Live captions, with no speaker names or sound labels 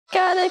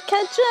Gotta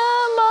catch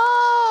 'em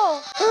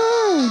all.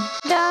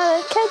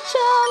 Gotta catch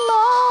 'em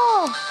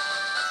all.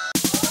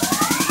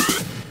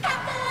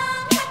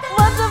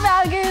 What's up,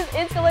 hackers?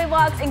 It's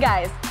GoldieBlox, and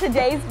guys,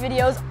 today's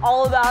video is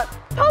all about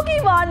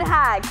Pokemon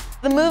hacks.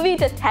 The movie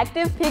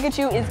Detective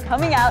Pikachu is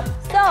coming out,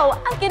 so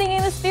I'm getting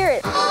in the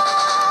spirit.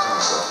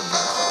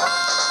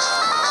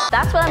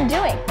 That's what I'm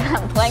doing.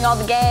 I'm playing all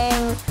the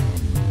games,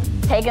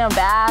 taking a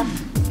bath,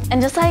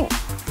 and just like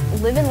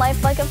living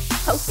life like a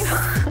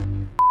Pokemon.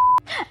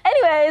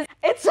 Anyways,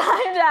 it's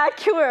time to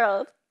hack your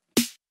world.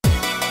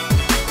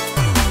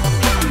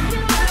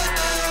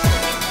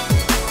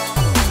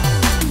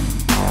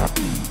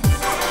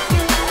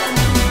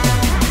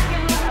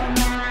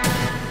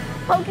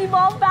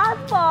 Pokeball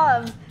bath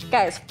bombs.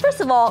 Guys,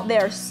 first of all, they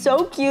are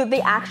so cute.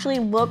 They actually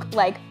look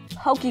like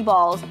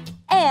Pokeballs,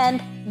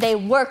 and they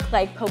work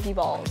like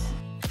Pokeballs.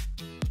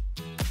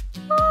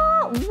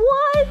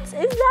 What is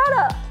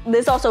that?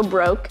 This also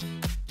broke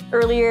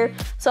earlier,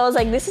 so I was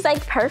like, this is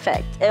like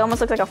perfect. It almost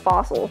looks like a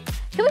fossil.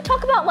 Can we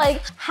talk about like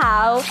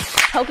how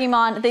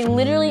Pokemon, they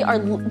literally are,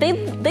 they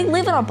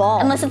live in a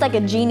ball. Unless it's like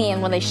a genie,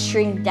 and when they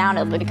shrink down,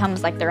 it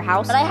becomes like their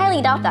house. But I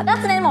highly doubt that.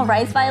 That's an animal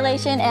rights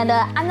violation, and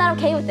I'm not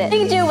okay with it.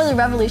 Pikachu was a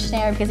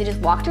revolutionary because he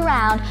just walked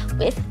around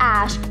with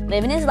Ash,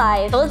 living his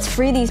life. So let's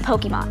free these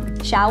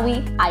Pokemon, shall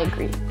we? I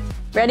agree.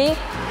 Ready?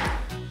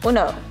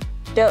 Uno,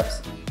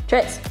 dos,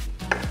 tres.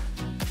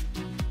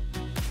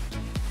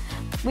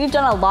 We've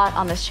done a lot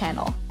on this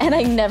channel, and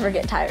I never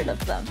get tired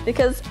of them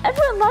because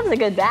everyone loves a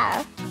good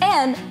bath.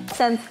 And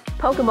since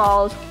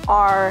Pokeballs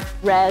are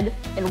red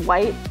and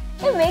white,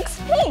 it makes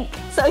pink.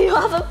 So you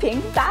have a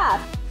pink bath.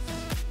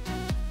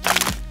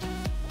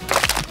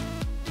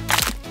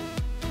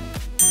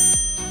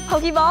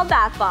 Pokeball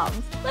bath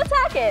bombs. Let's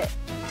hack it.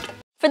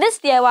 For this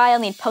DIY, I'll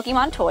need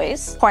Pokemon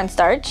toys,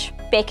 cornstarch,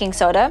 baking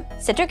soda,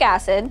 citric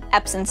acid,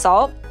 Epsom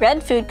salt,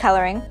 red food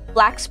coloring,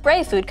 black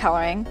spray food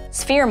coloring,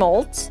 sphere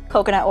molds,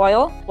 coconut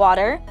oil,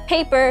 water,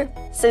 paper,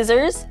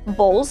 scissors,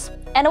 bowls,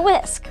 and a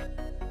whisk.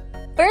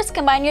 First,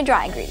 combine your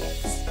dry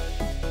ingredients.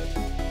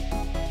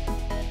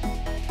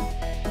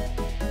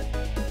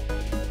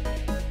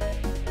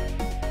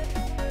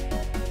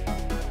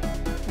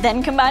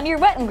 Then combine your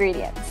wet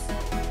ingredients.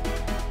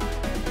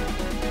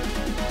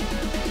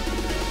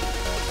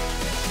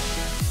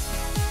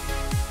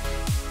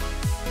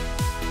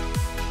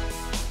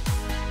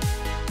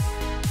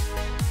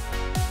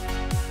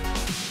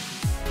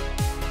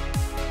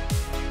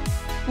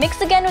 Mix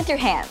again with your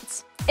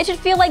hands. It should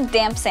feel like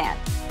damp sand.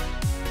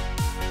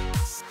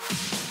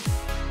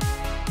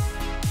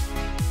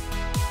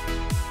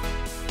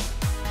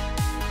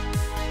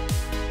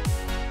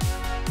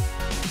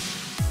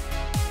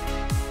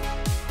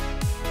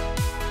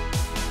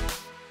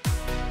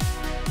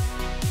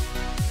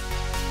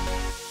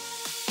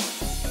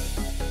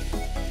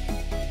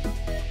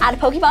 Add a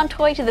Pokemon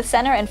toy to the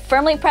center and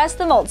firmly press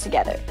the molds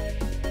together.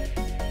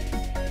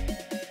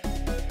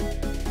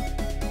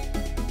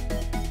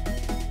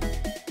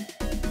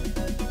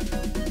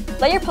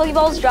 Let your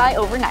Pokeballs dry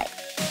overnight.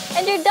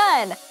 And you're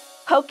done!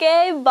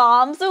 Poké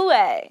bombs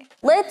away.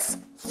 Let's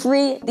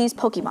free these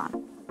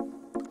Pokemon.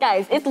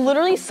 Guys, it's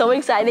literally so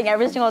exciting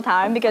every single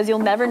time because you'll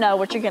never know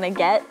what you're gonna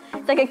get.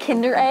 It's like a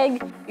Kinder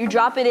egg. You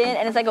drop it in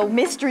and it's like a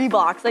mystery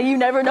box. Like you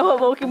never know what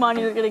Pokemon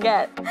you're gonna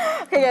get.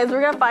 Okay guys,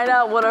 we're gonna find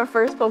out what our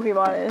first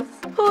Pokemon is.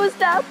 Who's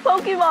that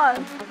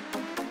Pokemon?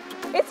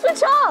 It's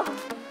Pikachu!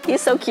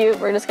 He's so cute.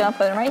 We're just gonna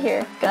put him right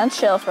here. Gonna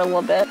chill for a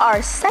little bit.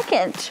 Our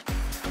second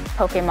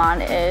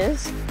Pokemon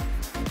is...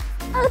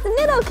 oh, it's a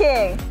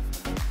Nidoking!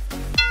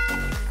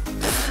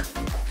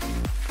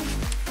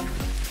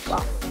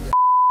 Wow.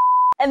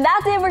 And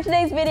that's it for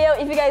today's video.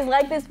 If you guys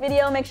like this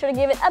video, make sure to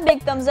give it a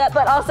big thumbs up,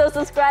 but also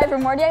subscribe for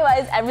more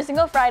DIYs every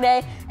single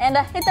Friday, and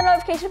hit the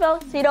notification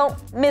bell so you don't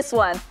miss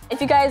one.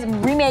 If you guys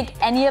remake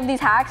any of these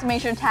hacks,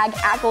 make sure to tag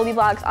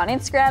 @GoldieBlox on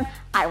Instagram.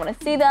 I want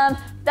to see them.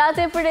 That's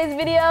it for today's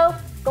video.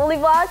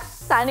 GoldieBlox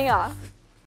signing off.